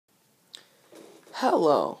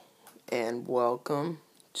Hello, and welcome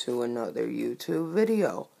to another YouTube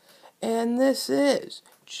video. And this is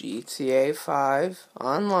GTA 5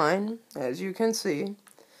 Online, as you can see.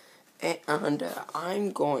 And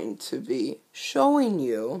I'm going to be showing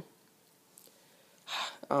you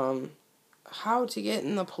how to get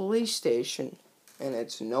in the police station. And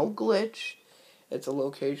it's no glitch. It's a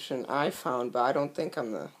location I found, but I don't think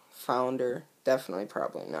I'm the founder. Definitely,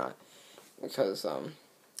 probably not. Because,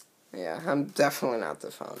 yeah, I'm definitely not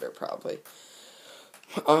the founder, probably.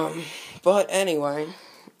 But anyway,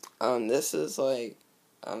 this is like,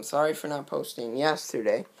 I'm sorry for not posting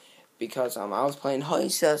yesterday, because, I was playing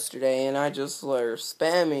heists yesterday, and I just were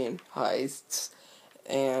spamming heists,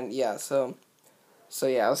 and, yeah, so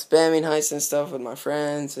yeah, I was spamming heists and stuff with my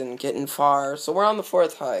friends, and getting far, so we're on the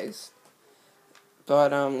 4th heist.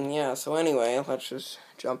 But, yeah, so anyway, let's just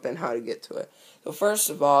jump in how to get to it. So first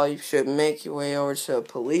of all, you should make your way over to a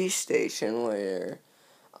police station where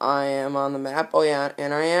I am on the map. Oh yeah,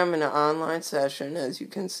 and I am in an online session, as you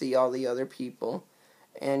can see all the other people.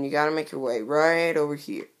 And you gotta make your way right over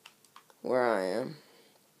here, where I am.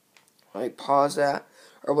 Like, pause that,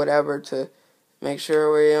 or whatever, to make sure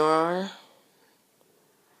where you are.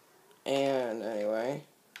 And anyway,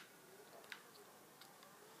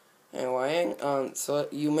 so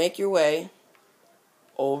you make your way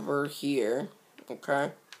over here,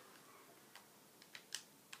 okay?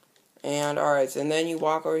 And alright, and then you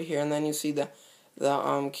walk over here, and then you see the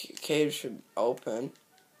cage should open.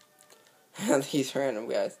 These random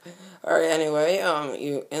guys. Alright, anyway,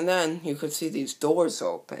 then you could see these doors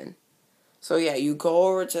open. So yeah, you go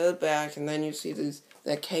over to the back, and then you see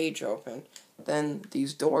that cage open. Then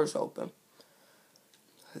these doors open.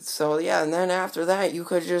 So yeah, and then after that, you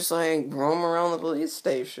could just like roam around the police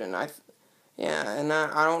station. I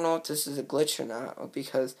don't know if this is a glitch or not,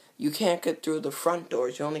 because you can't get through the front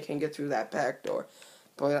doors. You only can get through that back door.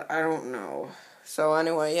 But I don't know. So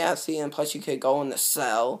anyway, yeah, see, and plus you could go in the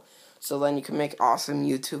cell. So then you can make awesome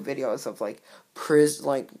YouTube videos of like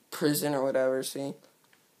prison or whatever, see?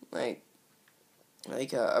 Like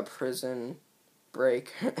a prison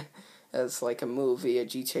break. It's like a movie, a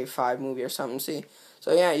GTA 5 movie or something, see?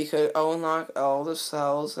 So yeah, you could unlock all the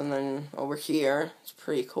cells, and then over here, it's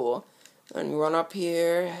pretty cool. Then you run up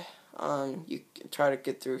here, you try to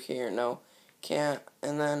get through here, no, can't,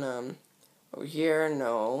 and then, over here,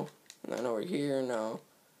 no, and then over here, no,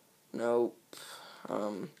 nope,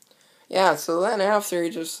 yeah, so then after you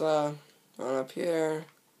just, run up here,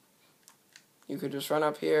 you could just run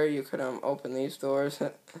up here, you could, open these doors,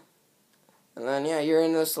 and then, yeah, you're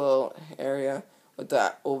in this little area with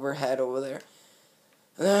that overhead over there.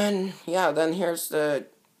 And then, yeah, then here's the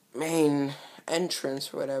main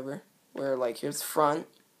entrance or whatever, where, like, here's the front.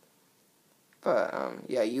 But,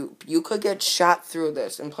 yeah, you could get shot through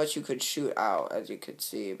this, and plus you could shoot out, as you could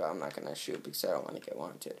see, but I'm not going to shoot because I don't want to get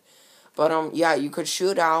wanted. But, yeah, you could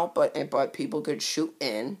shoot out, but people could shoot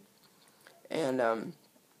in, and,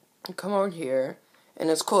 come over here, and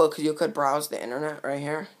it's cool, because you could browse the internet right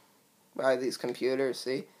here, by these computers,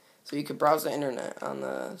 see? So you could browse the internet on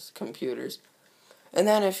the computers. And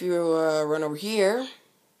then if you, run over here,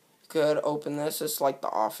 you could open this, it's like the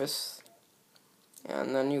office.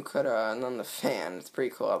 And then you could, and then the fan, it's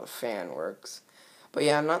pretty cool how the fan works. But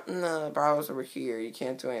yeah, nothing to browse over here, you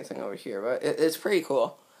can't do anything over here, but it's pretty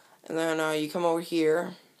cool. And then, you come over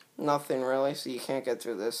here, nothing really, so you can't get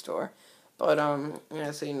through this door. But,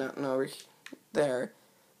 yeah, see, nothing over there.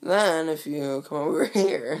 Then, if you come over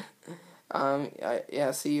here,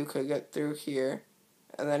 yeah, see, you could get through here.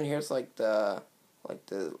 And then here's, like the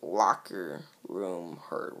locker room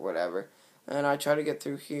or whatever. And I try to get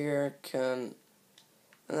through here, and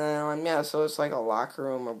then, yeah, so it's like a locker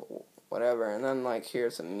room or whatever. And then, like,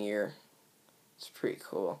 here's a mirror. It's pretty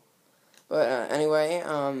cool. But, anyway,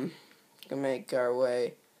 gonna make our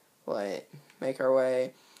way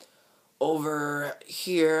over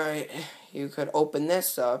here. You could open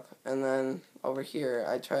this up, and then over here,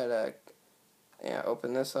 I try to, yeah,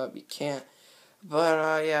 open this up. You can't.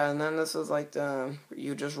 But, yeah, and then this is like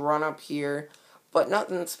you just run up here, but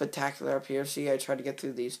nothing spectacular up here. See, I try to get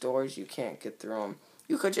through these doors, you can't get through them.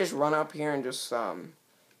 You could just run up here and just,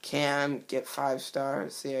 get 5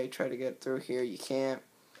 stars. See, I try to get through here, you can't.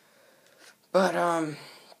 But,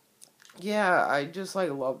 yeah, I just, like,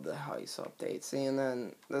 love the heist update. See, and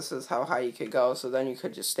then this is how high you could go, so then you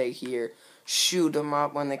could just stay here, shoot them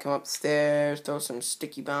up when they come upstairs, throw some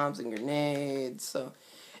sticky bombs and grenades, so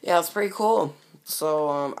yeah, it's pretty cool.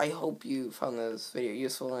 So, I hope you found this video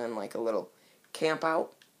useful in, like, a little camp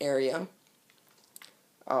out area.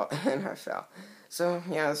 Oh, and I fell. So,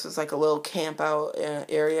 yeah, this is like a little camp out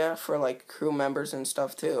area for like crew members and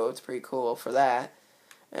stuff too. It's pretty cool for that.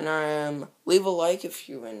 And leave a like if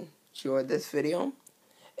you enjoyed this video.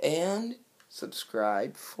 And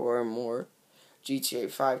subscribe for more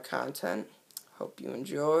GTA 5 content. Hope you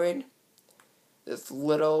enjoyed this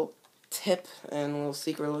little tip and little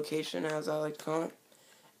secret location, as I like to call it.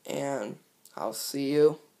 And I'll see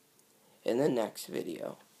you in the next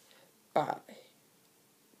video. Bye.